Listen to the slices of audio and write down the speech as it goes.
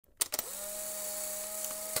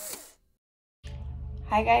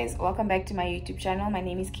Hi guys, welcome back to my YouTube channel. My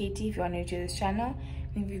name is Katy. If you are new to this channel,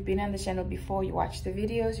 if you've been on the channel before, you watch the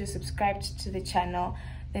videos, you're subscribed to the channel,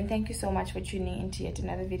 then thank you so much for tuning into yet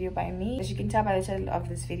another video by me. As you can tell by the title of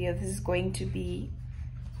this video, this is going to be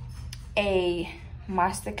a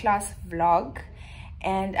masterclass vlog,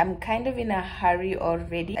 and I'm kind of in a hurry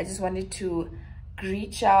already. I just wanted to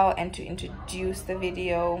greet y'all and to introduce the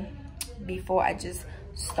video before I just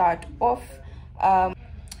start off.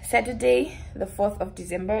 Saturday the 4th of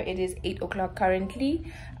December, it is 8 o'clock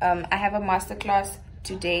currently. I have a masterclass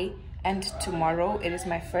today and tomorrow. It is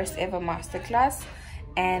my first ever masterclass,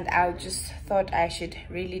 and I just thought I should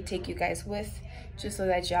really take you guys with, just so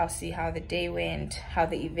that y'all see how the day went, how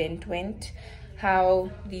the event went,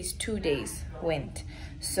 how these 2 days went.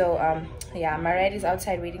 So yeah, my ride is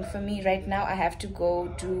outside waiting for me right now. I have to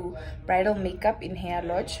go do bridal makeup in Hair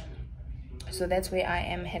Lodge, so that's where I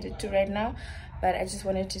am headed to right now. But I just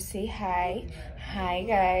wanted to say hi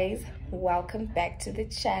guys, welcome back to the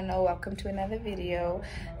channel, welcome to another video.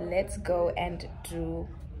 Let's go and do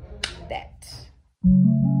that.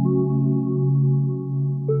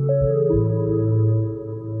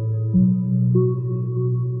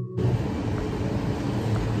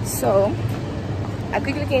 So I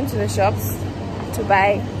quickly came to the shops to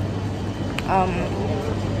buy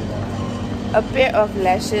a pair of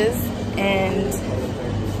lashes and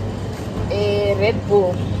a Red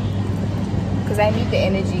Bull because I need the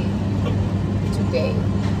energy today.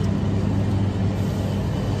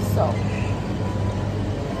 So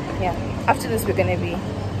yeah, after this we're gonna be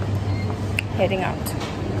heading out.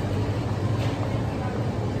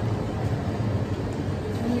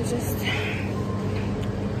 Let me just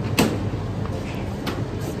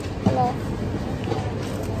hello.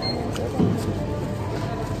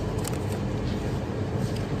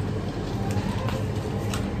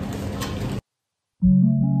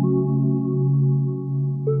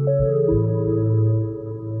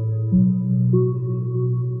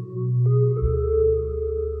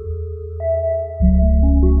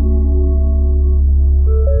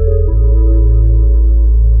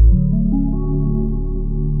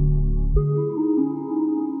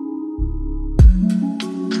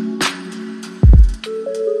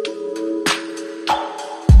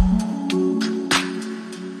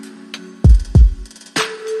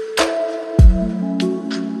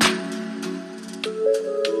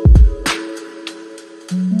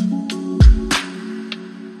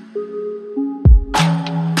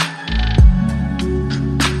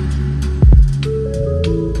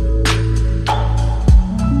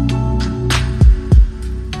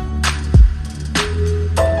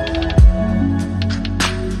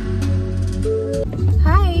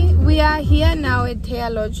 Here now at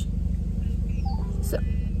Hair Lodge, so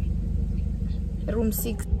room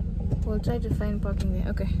 6. We'll try to find parking there.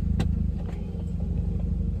 Okay.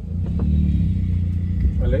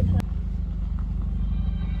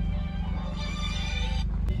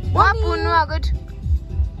 Good.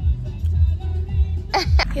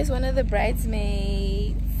 Here's one of the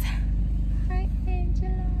bridesmaids. Hi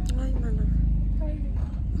Angela. Hi my love. How are you?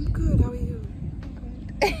 I'm good, how are you?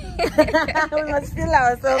 Good. We must feel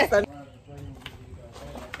ourselves.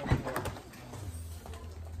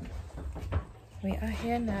 We are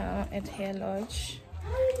here now at Hair Lodge.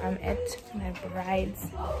 I'm at my bride's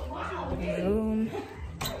room.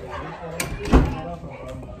 Hi!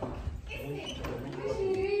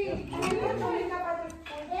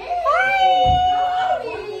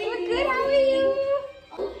 We're good, how are you?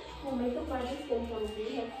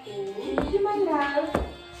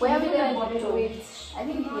 Where are we going to do it? I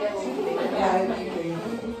think here. Yeah, I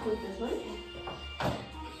think This one.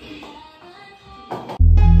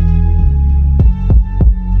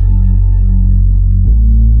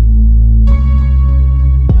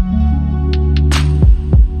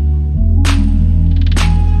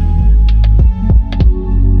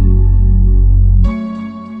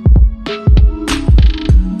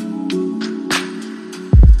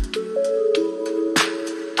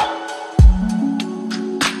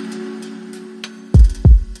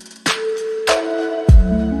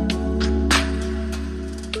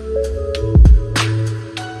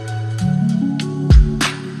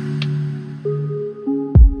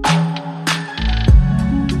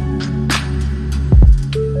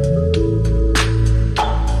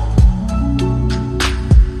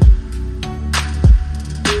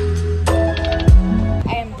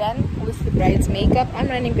 Makeup. I'm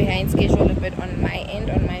running behind schedule a bit on my end,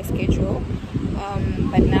 on my schedule,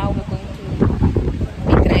 but now we're going to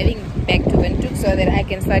be driving back to Windhoek so that I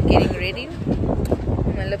can start getting ready.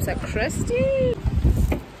 My lips are crusty.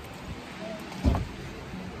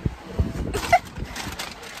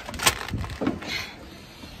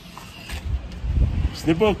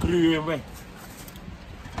 Snipper crew, man.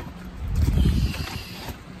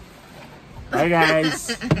 Hi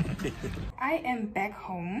guys. I am back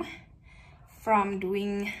home from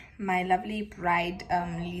doing my lovely bride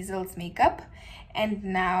Liesel's makeup, and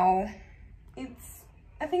now it's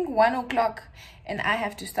I think 1 o'clock and I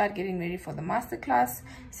have to start getting ready for the masterclass.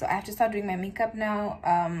 So I have to start doing my makeup now.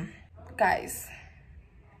 Guys,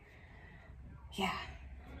 yeah.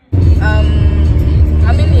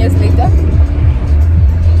 How many years later?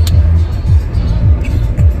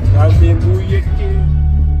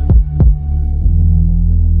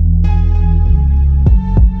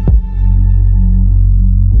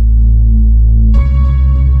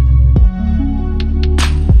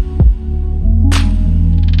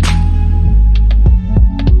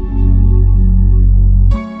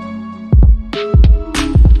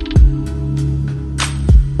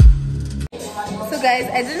 Guys,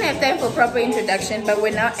 I didn't have time for proper introduction, but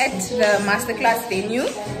we're now at the masterclass venue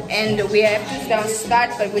and we have to now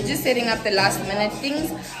start, but we're just setting up the last minute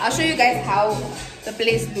things. I'll show you guys how the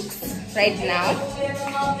place looks right now,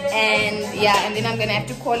 and yeah, and then I'm gonna have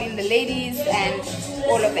to call in the ladies and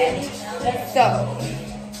all of that.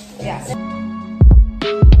 So yeah.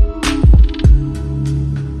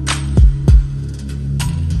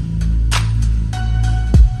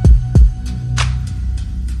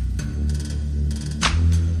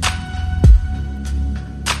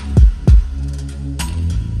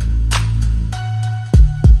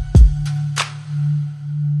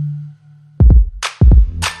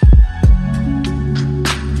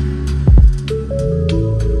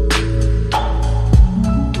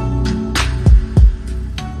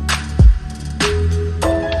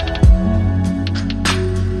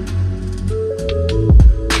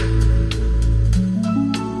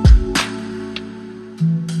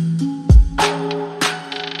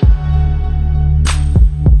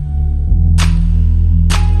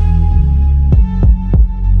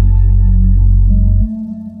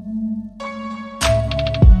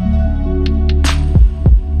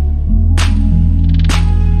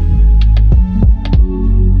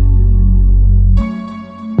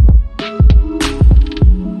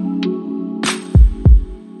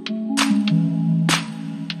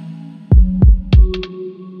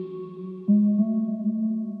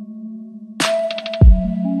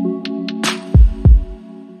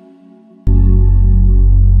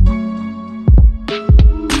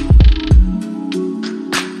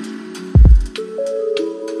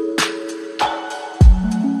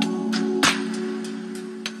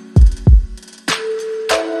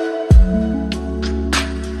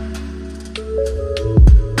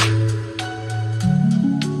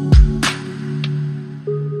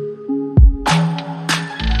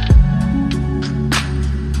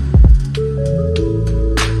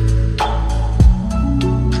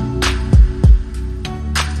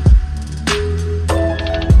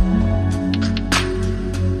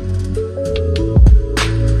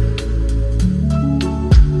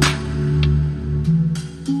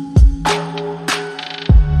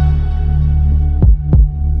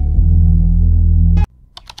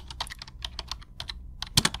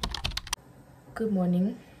 Good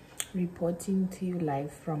morning, reporting to you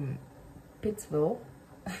live from Pittsville.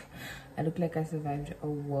 I look like I survived a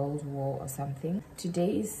world war or something.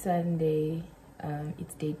 Today is Sunday.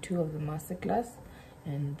 It's day 2 of the masterclass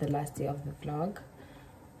and the last day of the vlog.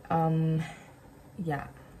 Yeah,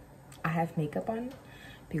 I have makeup on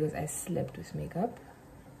because I slept with makeup,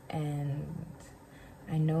 and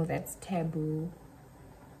I know that's taboo.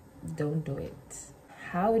 Don't do it.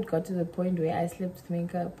 How it got to the point where I slept with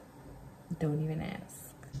makeup, don't even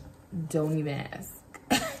ask. Don't even ask.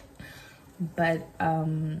 But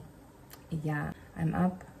yeah, I'm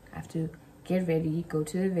up. I have to get ready, go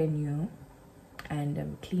to the venue,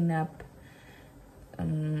 and clean up. I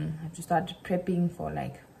have to start prepping for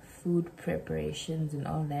like food preparations and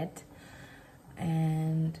all that.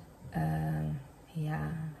 And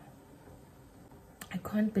yeah, I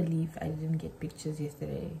can't believe I didn't get pictures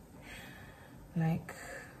yesterday. Like,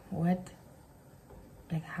 what?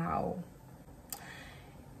 Like, how?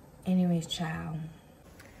 Anyways, child.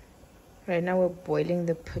 Right now we're boiling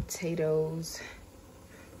the potatoes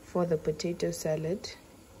for the potato salad.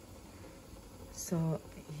 So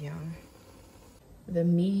yeah, the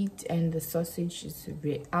meat and the sausage is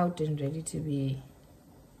out and ready to be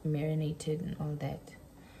marinated and all that.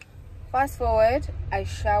 Fast forward, I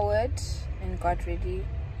showered and got ready,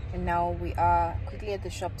 and now we are quickly at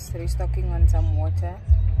the shops restocking on some water.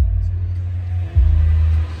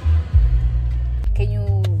 Can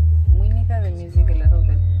you monitor the music a little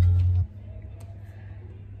bit?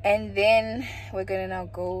 And then we're gonna now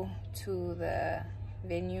go to the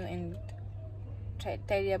venue and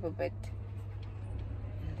tidy up a bit,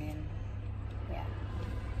 and then yeah.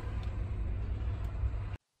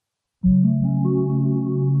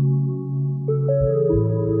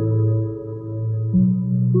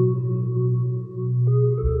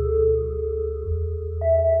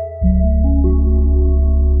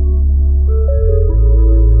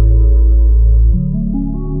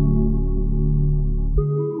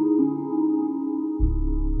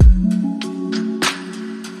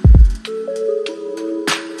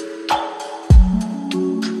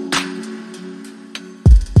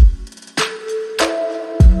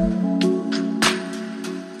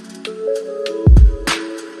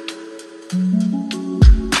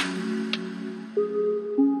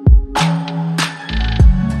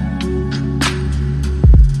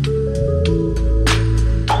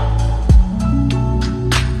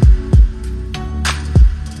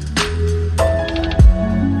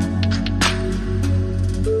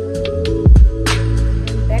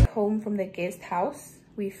 From the guest house,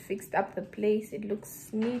 we fixed up the place. It looks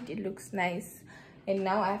neat, it looks nice, and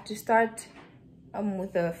now I have to start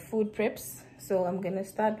with the food preps. So I'm gonna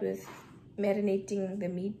start with marinating the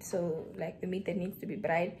meat, so like the meat that needs to be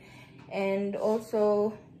fried, and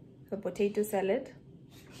also the potato salad,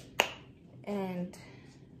 and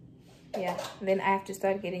yeah, then I have to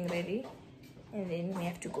start getting ready, and then we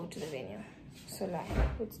have to go to the venue. So like,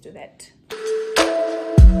 let's do that.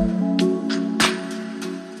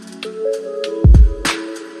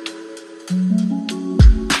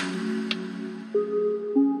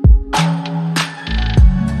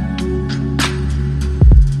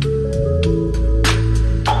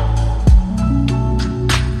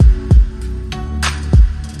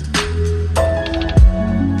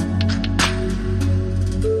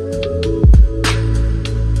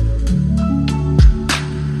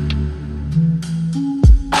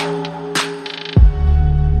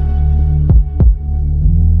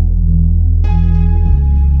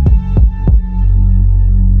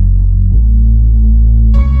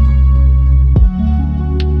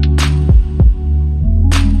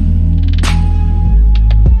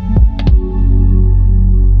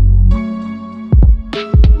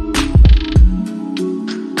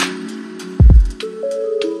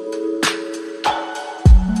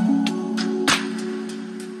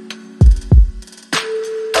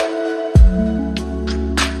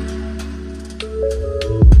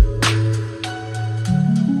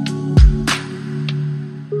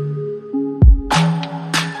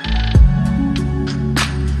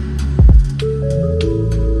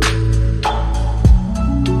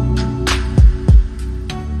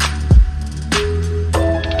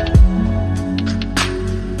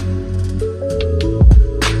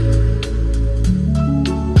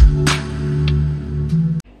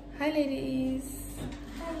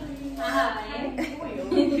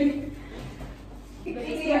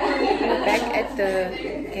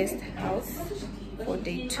 Guest house for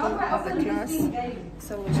day 2 of the class.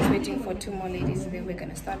 So we're just waiting for 2 more ladies, and then we're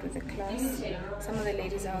gonna start with the class. Some of the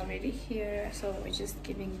ladies are already here, so we're just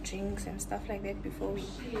giving drinks and stuff like that before we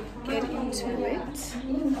get into it.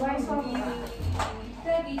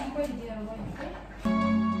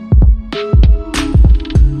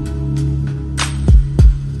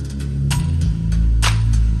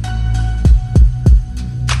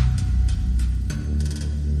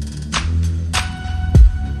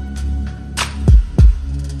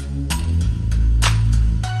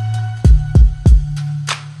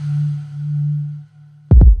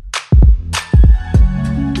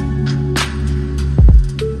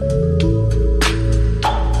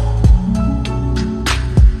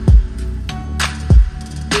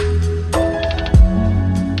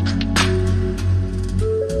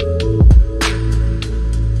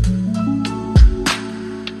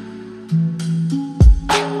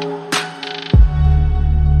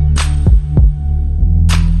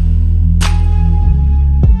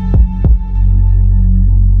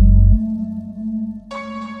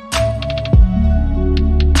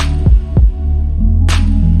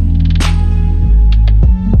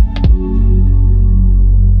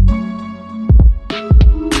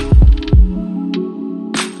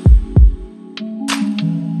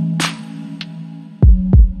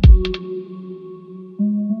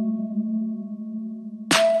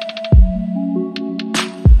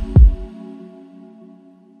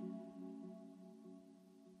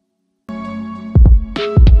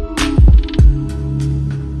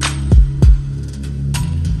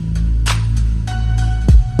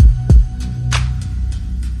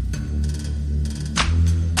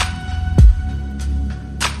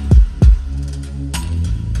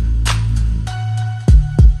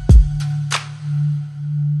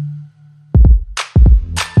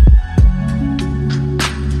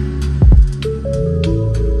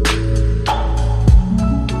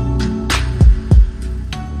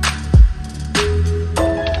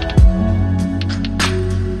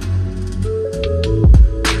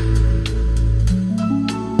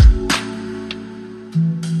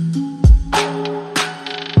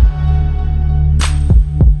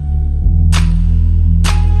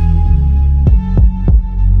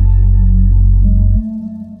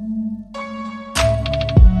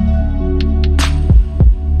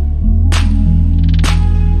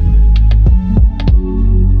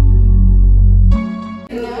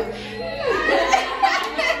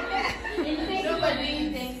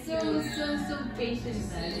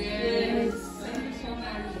 Patience. Yes. Thank you so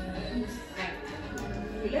much.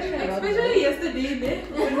 Especially yesterday,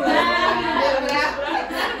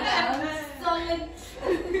 Solid.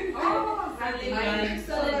 Oh, solid.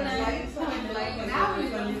 Now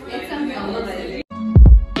it's something.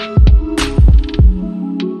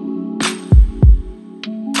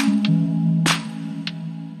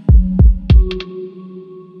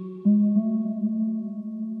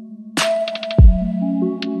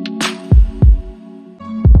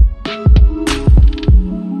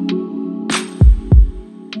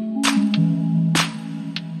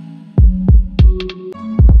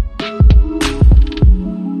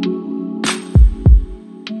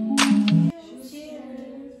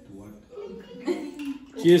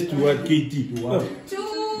 Cheers to what, Katy? To what?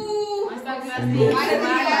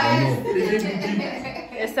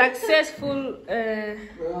 A successful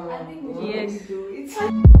yes.